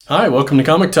Hi, welcome to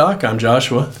Comic Talk. I'm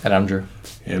Joshua. And I'm Drew.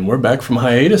 And we're back from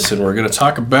hiatus, and we're going to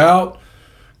talk about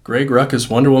Greg Rucka's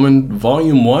Wonder Woman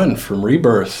Volume 1 from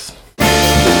Rebirth.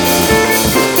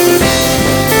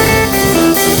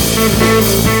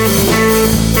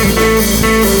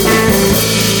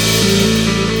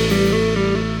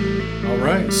 All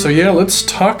right, so let's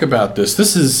talk about this.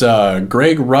 This is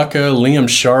Greg Rucka, Liam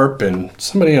Sharp, and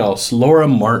somebody else, Laura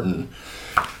Martin.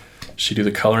 She do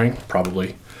the coloring?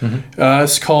 Probably.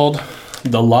 It's called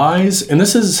The Lies, and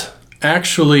this is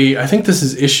actually, I think this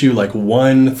is issue like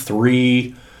 1,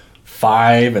 3,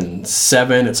 5, and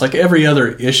 7. It's like every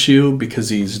other issue because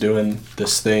he's doing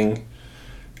this thing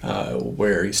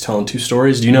where he's telling two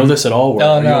stories. Do you know this at all?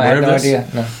 No, I had no idea.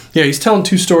 No. Yeah, he's telling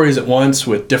two stories at once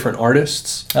with different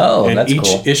artists. Oh, and that's each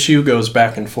cool. issue goes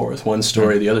back and forth. One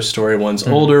story, the other story. One's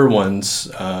older, one's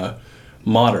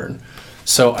modern.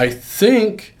 So I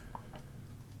think...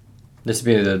 This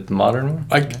would be the modern one?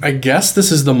 I guess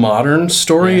this is the modern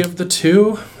story of the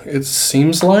two, it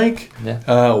seems like.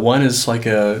 Yeah. One is like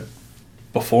a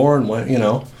before and one,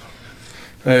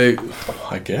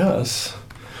 I guess.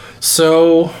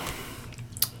 So,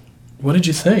 what did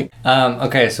you think?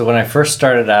 Okay, so when I first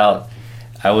started out,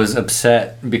 I was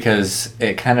upset because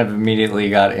it kind of immediately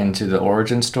got into the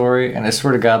origin story. And I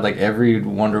swear to God, like every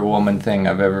Wonder Woman thing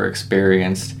I've ever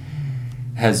experienced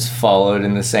has followed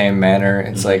in the same manner.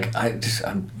 It's like I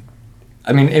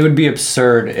mean, it would be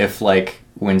absurd if, like,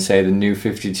 when say the New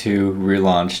 52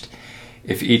 relaunched,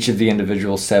 if each of the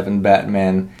individual 7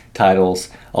 Batman titles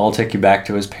all took you back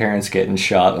to his parents getting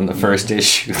shot on the first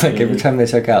issue, like every time they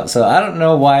took out. So I don't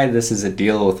know why this is a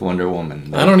deal with Wonder Woman.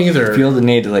 Like, I don't either. I feel the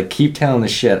need to like keep telling the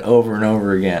shit over and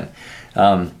over again.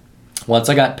 Once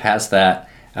I got past that,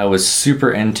 I was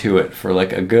super into it for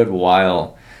like a good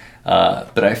while.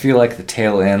 But I feel like the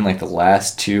tail end, like the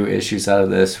last 2 issues out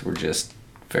of this were just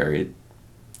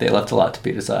they left a lot to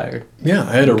be desired. Yeah,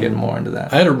 I had Get more into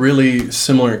that. I had a really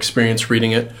similar experience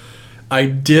reading it. I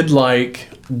did like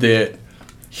that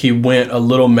he went a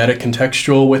little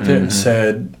meta-contextual with it and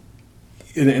said,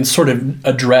 and sort of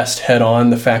addressed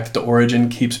head-on the fact that the origin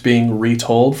keeps being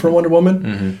retold for Wonder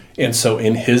Woman. And so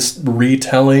in his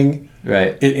retelling,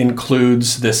 it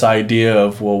includes this idea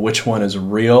of, well, which one is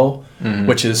real,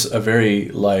 which is a very,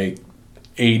 like,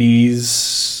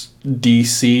 80s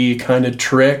DC kind of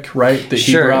trick, right, that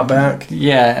he brought back.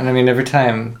 Yeah, and I mean, every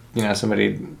time,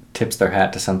 somebody tips their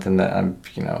hat to something that I'm,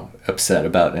 upset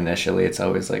about initially, it's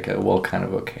always like, kind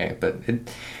of okay. But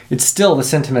it's still, the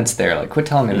sentiment's there. Like, quit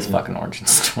telling me this fucking origin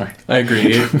story. I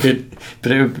agree.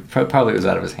 But it probably was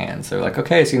out of his hands. They're like,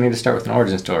 okay, so you need to start with an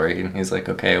origin story. And he's like,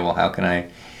 okay, well, how can I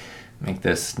make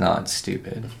this not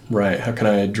stupid? Right. How can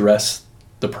I address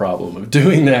the problem of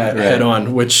doing that head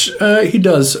on, which he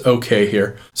does okay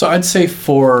here. So I'd say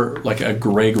for like a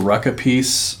Greg Rucka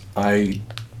piece, I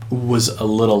was a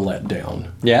little let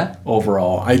down. Yeah?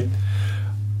 Overall.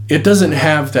 It doesn't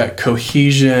have that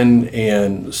cohesion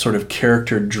and sort of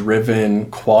character-driven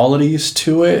qualities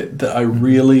to it that I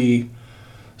really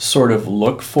sort of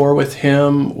look for with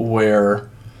him, where,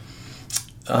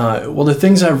 the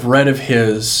things I've read of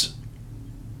his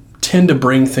tend to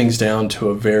bring things down to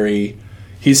a very...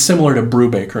 He's similar to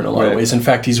Brubaker in a lot of ways. In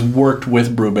fact, he's worked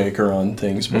with Brubaker on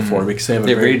things before because they have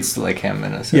It reads like him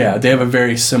in a sense. Yeah, they have a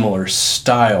very similar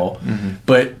style.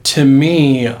 But to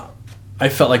me, I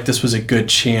felt like this was a good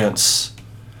chance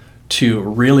to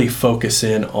really focus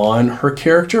in on her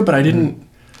character, but I didn't...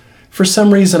 For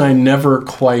some reason, I never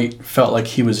quite felt like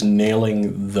he was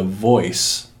nailing the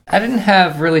voice. I didn't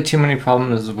have really too many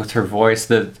problems with her voice.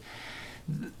 The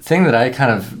thing that I kind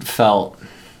of felt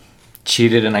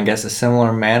cheated in, I guess, a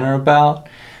similar manner about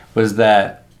was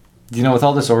that, with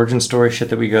all this origin story shit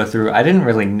that we go through, I didn't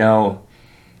really know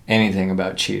anything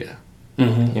about Cheetah,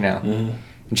 And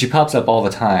she pops up all the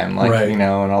time, like,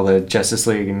 and all the Justice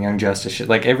League and Young Justice shit,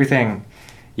 like everything,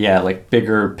 like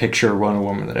bigger picture Wonder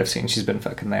Woman that I've seen, she's been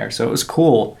fucking there. So it was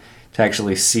cool to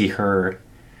actually see her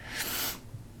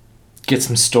get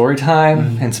some story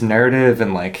time and some narrative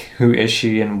and like who is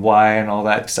she and why and all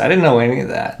that, because I didn't know any of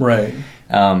that. Right.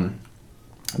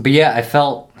 But yeah, I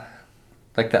felt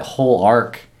like that whole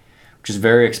arc, which is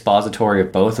very expository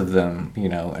of both of them,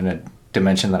 in a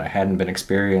dimension that I hadn't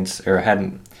experienced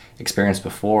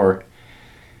before,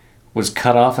 was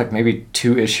cut off like maybe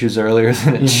 2 issues earlier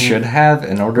than it should have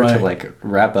in order to like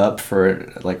wrap up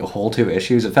for like a whole 2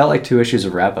 issues. It felt like 2 issues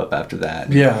of wrap up after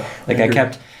that. Yeah. Like I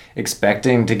kept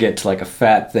expecting to get to like a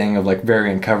fat thing of like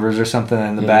variant covers or something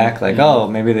in the back, like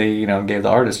maybe they gave the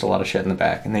artist a lot of shit in the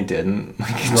back, and they didn't.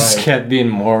 Like it just kept being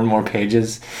more and more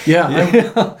pages.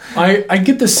 I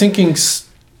get the sinking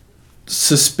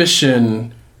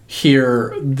suspicion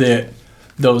here that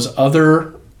those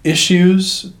other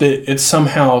issues, that it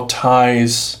somehow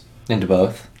ties into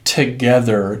both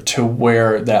together to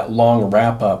where that long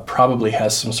wrap up probably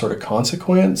has some sort of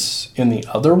consequence in the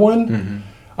other one. Mm-hmm.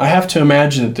 I have to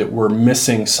imagine that we're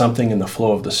missing something in the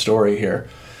flow of the story here.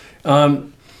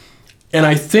 And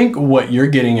I think what you're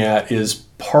getting at is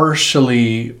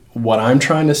partially what I'm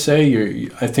trying to say.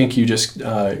 I think you just,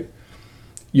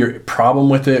 your problem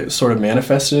with it sort of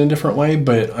manifested in a different way,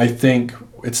 but I think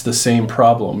it's the same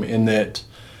problem in that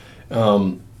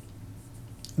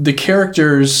the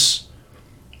characters,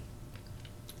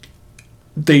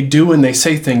 they do and they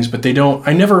say things, but they don't,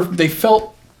 they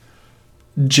felt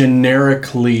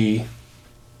generically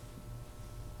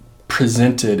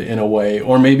presented in a way,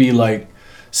 or maybe like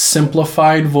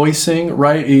simplified voicing,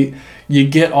 right? You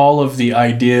get all of the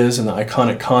ideas and the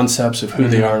iconic concepts of who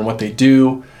they are and what they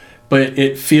do, but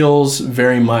it feels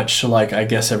very much like, I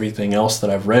guess, everything else that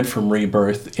I've read from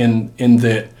Rebirth in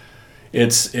that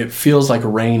it feels like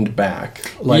reined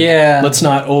back. Like, let's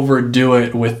not overdo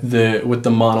it with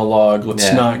the monologue.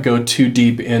 Let's not go too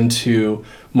deep into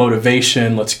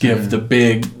motivation. Let's give the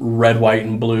big red, white,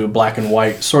 and blue, black and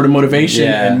white sort of motivation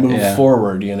and move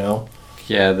forward, you know?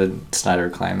 Yeah, the Snyder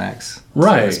climax.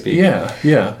 Right, so to speak.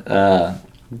 Yeah.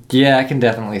 I can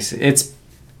definitely see.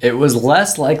 It was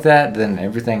less like that than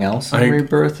everything else in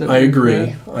Rebirth. I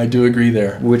agree. I do agree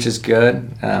there. Which is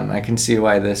good. I can see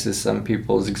why this is some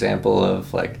people's example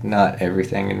of, like, not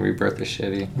everything in Rebirth is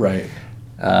shitty. Right.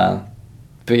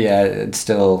 But yeah, it's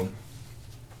still...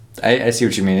 I see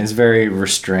what you mean. It's very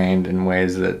restrained in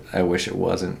ways that I wish it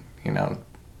wasn't, you know.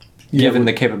 Given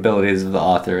the capabilities of the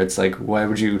author, it's like, why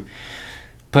would you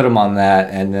put him on that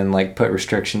and then, like, put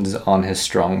restrictions on his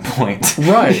strong point?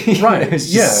 Right.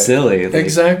 It's just silly. Like,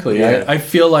 exactly. I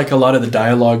feel like a lot of the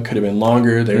dialogue could have been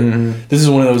longer. This is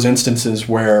one of those instances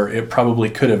where it probably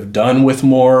could have done with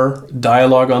more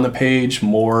dialogue on the page,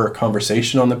 more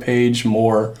conversation on the page,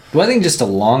 more... Well, I think just a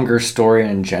longer story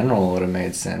in general would have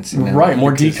made sense. You know? Right,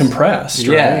 more decompressed,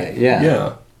 right?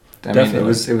 Yeah. I mean, it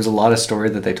was a lot of story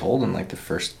that they told in, like, the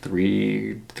first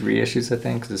three issues, I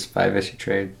think. This 5-issue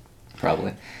trade.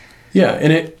 Probably. Yeah,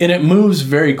 and it moves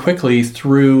very quickly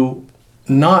through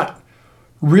not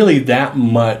really that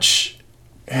much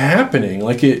happening.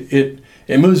 Like it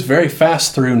moves very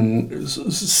fast through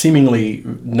seemingly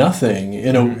nothing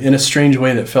in a strange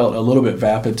way that felt a little bit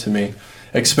vapid to me,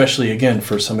 especially again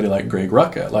for somebody like Greg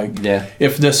Rucka. Like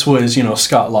if this was, you know,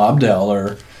 Scott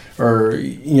Lobdell or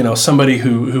you know, somebody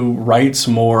who writes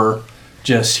more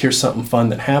just here's something fun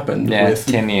that happened with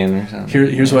Tinian or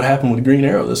something. Here's what happened with Green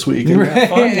Arrow this week. And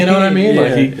fun, you know what I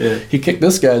mean? He kicked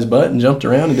this guy's butt and jumped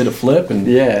around and did a flip, and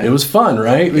it was fun,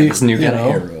 right? This new kind of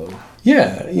hero.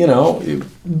 Yeah, you know.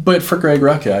 But for Greg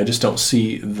Rucka, I just don't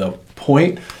see the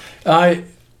point. But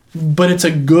it's a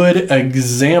good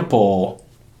example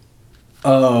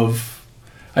of,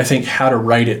 I think, how to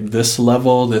write at this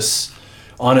level. This,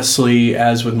 honestly,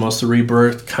 as with most of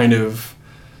Rebirth, kind of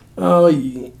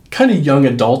young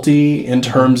adulty in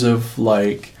terms of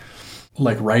like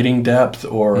writing depth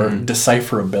or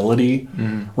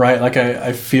decipherability, right? Like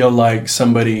I feel like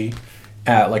somebody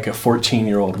at like a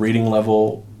 14-year-old reading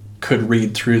level could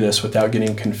read through this without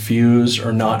getting confused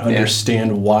or not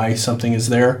understand why something is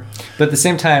there. But at the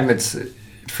same time, it's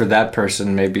for that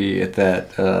person maybe at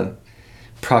that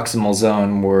proximal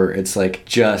zone where it's like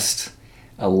just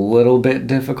a little bit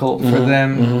difficult for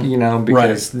them, you know,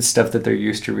 because the stuff that they're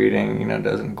used to reading, you know,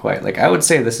 doesn't quite, like, I would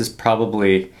say this is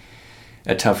probably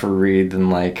a tougher read than,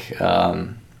 like,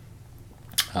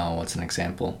 what's an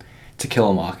example? To Kill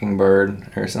a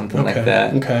Mockingbird or something like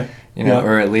that. Okay. You know,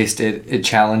 or at least it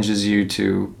challenges you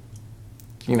to,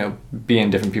 you know, be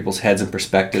in different people's heads and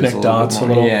perspectives. Connect dots a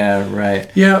little. Yeah, right.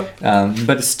 Yeah.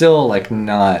 But it's still, like,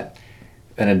 not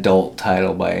an adult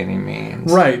title by any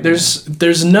means. Right.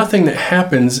 There's nothing that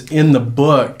happens in the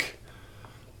book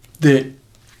that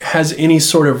has any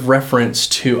sort of reference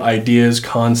to ideas,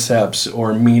 concepts,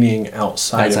 or meaning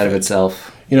outside of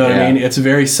itself. You know what I mean? It's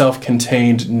very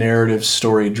self-contained, narrative,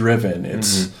 story-driven.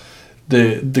 It's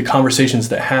the conversations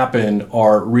that happen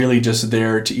are really just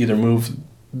there to either move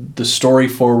the story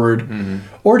forward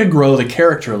or to grow the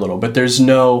character a little. But there's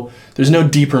no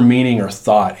deeper meaning or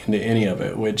thought into any of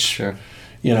it, which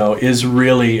you know, is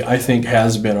really, I think,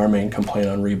 has been our main complaint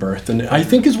on Rebirth, and I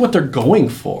think is what they're going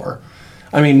for.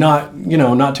 I mean, not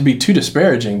to be too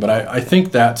disparaging, but I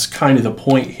think that's kind of the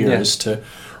point here, is to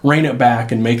rein it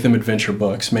back and make them adventure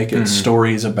books, make it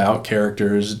stories about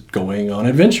characters going on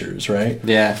adventures, right?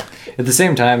 Yeah. At the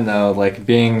same time, though, like,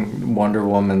 being Wonder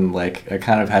Woman, like, I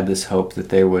kind of had this hope that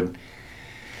they would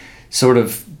sort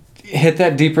of hit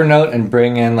that deeper note and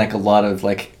bring in, like, a lot of,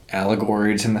 like,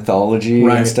 allegory to mythology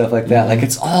Right. and stuff like that. Like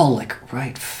it's all like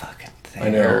right fucking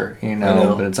there, I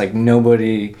know. But it's like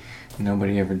nobody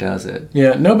ever does it.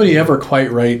 Yeah, nobody ever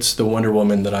quite writes the Wonder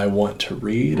Woman that I want to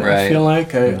read. Right. I feel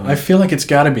like I feel like it's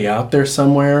got to be out there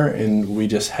somewhere, and we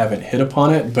just haven't hit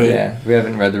upon it. But Yeah, we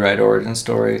haven't read the right origin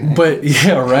story. But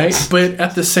yeah, right. But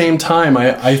at the same time,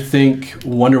 I think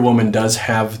Wonder Woman does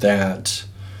have that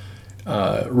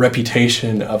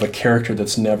reputation of a character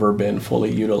that's never been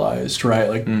fully utilized, right?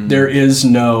 Like there is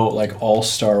no like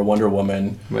all-star Wonder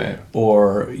Woman, Right.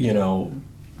 or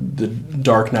the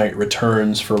Dark Knight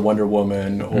Returns for Wonder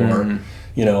Woman, or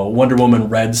Wonder Woman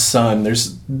Red Sun.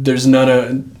 There's none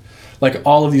of, like,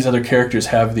 all of these other characters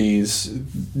have these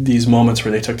moments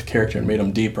where they took the character and made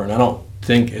them deeper, and I don't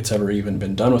think it's ever even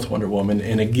been done with Wonder Woman.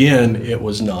 And again, it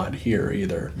was not here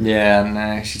either. Yeah,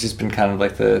 no, she's just been kind of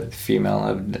like the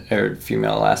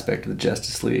female aspect of the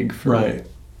Justice League. Right.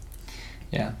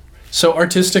 Yeah. So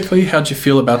artistically, how'd you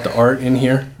feel about the art in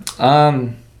here?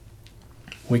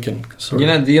 We can sort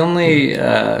of... The only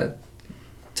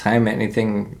time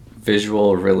anything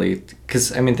visual really,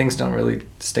 because I mean things don't really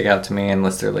stick out to me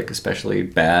unless they're like especially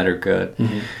bad or good.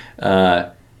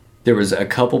 There was a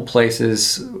couple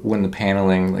places when the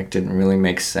paneling like didn't really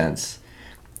make sense,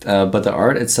 but the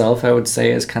art itself I would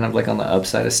say is kind of like on the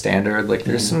upside of standard. Like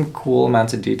there's some cool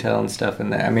amounts of detail and stuff in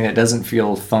there. I mean it doesn't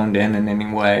feel phoned in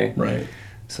any way, Right.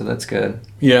 so that's good.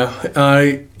 Yeah,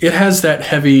 it has that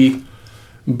heavy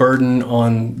burden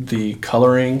on the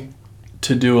coloring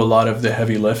to do a lot of the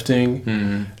heavy lifting,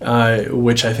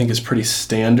 which I think is pretty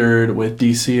standard with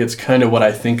DC. It's kind of what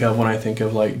I think of when I think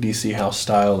of like DC house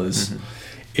style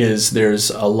is there's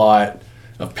a lot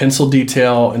of pencil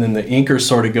detail, and then the inker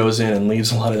sort of goes in and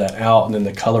leaves a lot of that out, and then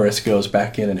the colorist goes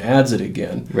back in and adds it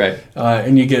again. Right.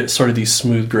 And you get sort of these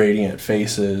smooth gradient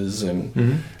faces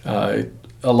and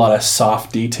a lot of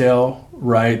soft detail,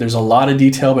 right? There's a lot of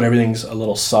detail, but everything's a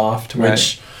little soft,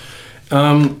 which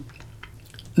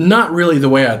not really the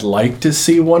way I'd like to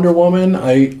see Wonder Woman.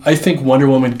 I think Wonder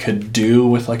Woman could do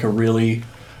with like a really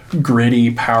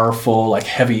gritty, powerful, like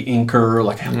heavy inker,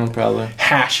 like Probably.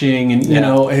 hashing, and you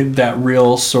know, that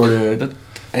real sort of...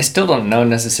 I still don't know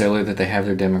necessarily that they have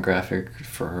their demographic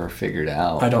for her figured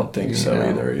out. I don't think so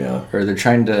either, yeah. Or they're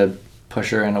trying to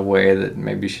push her in a way that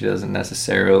maybe she doesn't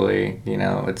necessarily,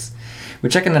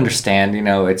 which I can understand,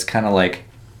 it's kind of like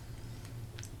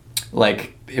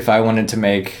if I wanted to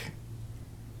make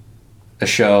a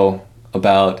show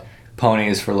about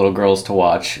ponies for little girls to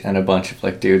watch and a bunch of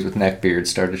like dudes with neck beards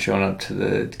started showing up to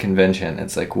the convention,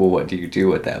 it's like, well, what do you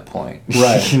do at that point?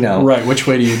 Right. Right. Which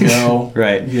way do you go?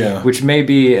 Right. Yeah. Which may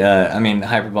be,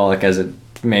 hyperbolic as it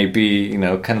may be,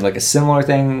 kind of like a similar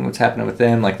thing, what's happening with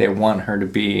them. Like they want her to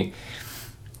be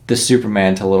the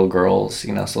Superman to little girls, so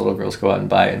little girls go out and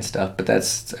buy it and stuff. But they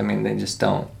just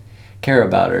don't care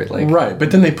about her. Like, right.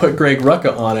 But then they put Greg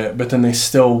Rucka on it, but then they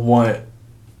still want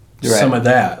some of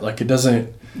that. Like it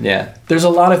doesn't... Yeah. There's a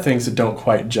lot of things that don't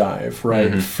quite jive,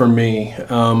 right, for me.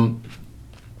 And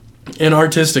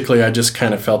artistically, I just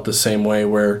kind of felt the same way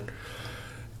where...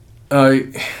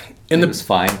 It was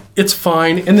fine. It's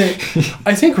fine. And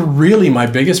I think really my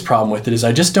biggest problem with it is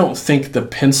I just don't think the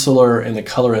penciler and the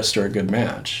colorist are a good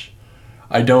match.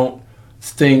 I don't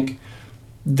think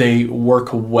they work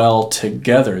well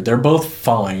together. They're both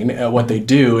fine at what they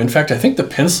do. In fact, I think the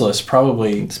pencilist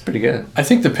probably... It's pretty good. I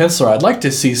think the penciler, I'd like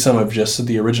to see some of just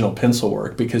the original pencil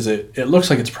work because it looks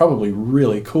like it's probably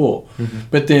really cool.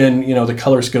 But then, the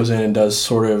colorist goes in and does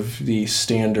sort of the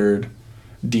standard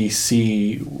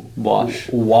DC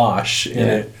wash and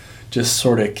it just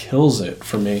sort of kills it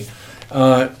for me.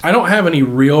 I don't have any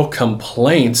real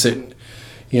complaints.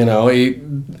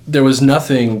 There was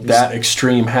nothing that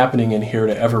extreme happening in here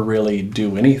to ever really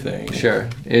do anything. Sure.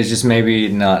 It's just maybe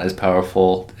not as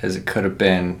powerful as it could have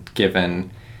been given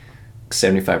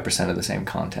 75% of the same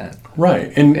content.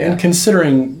 Right. And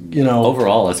considering,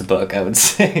 overall as a book, I would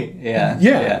say, yeah.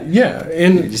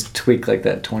 And you just tweak like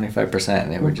that 25%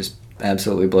 and it would just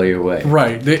absolutely blow you away.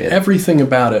 Right. Everything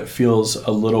about it feels a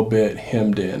little bit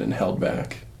hemmed in and held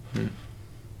back.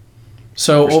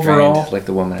 So Restrained, overall... like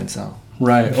the woman itself.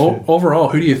 Right. Overall,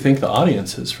 who do you think the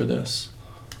audience is for this?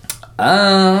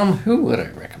 Who would I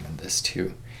recommend this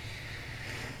to?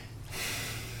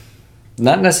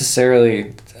 Not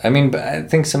necessarily. But I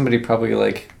think somebody probably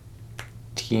like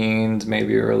teens,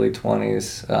 maybe early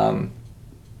 20s.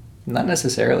 Not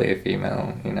necessarily a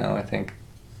female. I think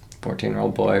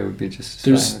 14-year-old boy would be just.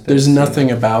 There's nothing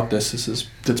about this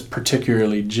that's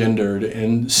particularly gendered,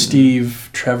 and Steve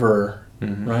Trevor,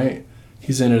 right?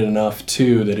 He's in it enough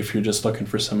too that if you're just looking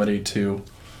for somebody to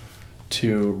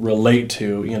relate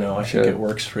to, I think it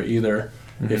works for either.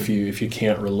 if you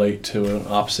can't relate to an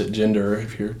opposite gender,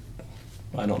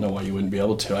 I don't know why you wouldn't be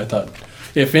able to. I thought,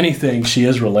 if anything, she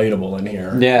is relatable in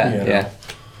here. Yeah.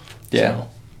 So.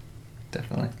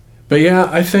 Definitely. But yeah,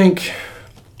 I think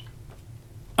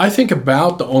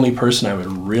about the only person I would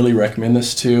really recommend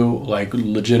this to, like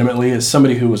legitimately, is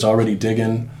somebody who was already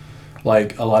digging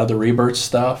like a lot of the Rebirth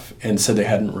stuff and said they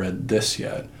hadn't read this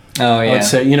yet. Oh yeah. I would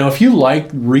say, if you like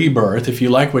Rebirth, if you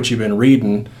like what you've been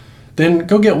reading, then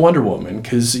go get Wonder Woman,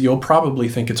 because you'll probably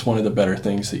think it's one of the better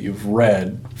things that you've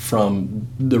read from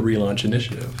the Relaunch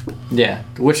Initiative. Yeah,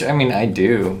 which, I mean, I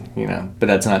do, but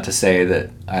that's not to say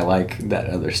that I like that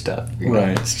other stuff.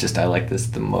 Right. It's just I like this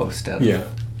the most out of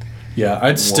Yeah,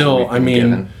 I'd still,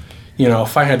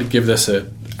 if I had to give this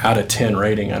a out of 10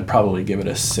 rating, I'd probably give it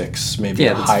a 6, maybe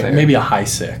a high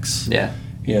 6. Yeah.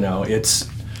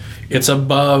 It's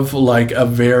above like a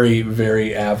very,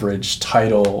 very average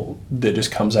title that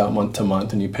just comes out month to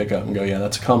month and you pick up and go, yeah,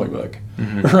 that's a comic book.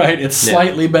 Right? It's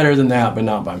slightly better than that, but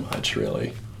not by much,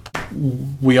 really.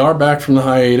 We are back from the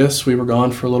hiatus. We were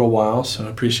gone for a little while, so I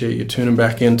appreciate you tuning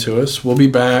back into us. We'll be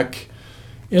back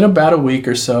in about a week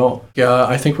or so.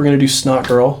 I think we're going to do Snot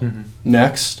Girl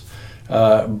next.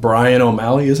 Brian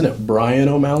O'Malley, isn't it? Brian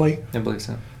O'Malley? I believe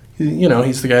so.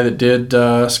 He's the guy that did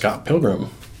Scott Pilgrim.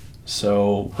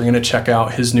 So we're going to check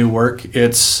out his new work.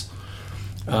 It's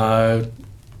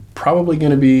probably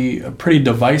going to be a pretty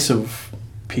divisive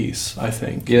piece, I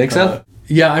think. You think so?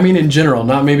 Yeah, I mean in general,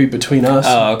 not maybe between us.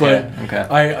 Oh, okay. But okay.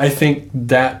 I think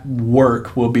that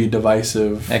work will be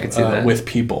divisive I can see that. with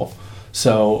people.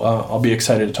 So I'll be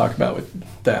excited to talk about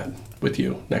that with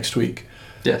you next week.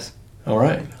 Yes. All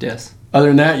right. Yes. Other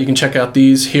than that, you can check out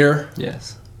these here.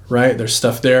 Yes. Right? There's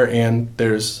stuff there, and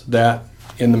there's that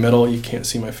in the middle. You can't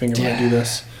see my finger when I do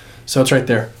this. So it's right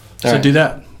there. So do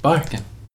that. Bye. Okay.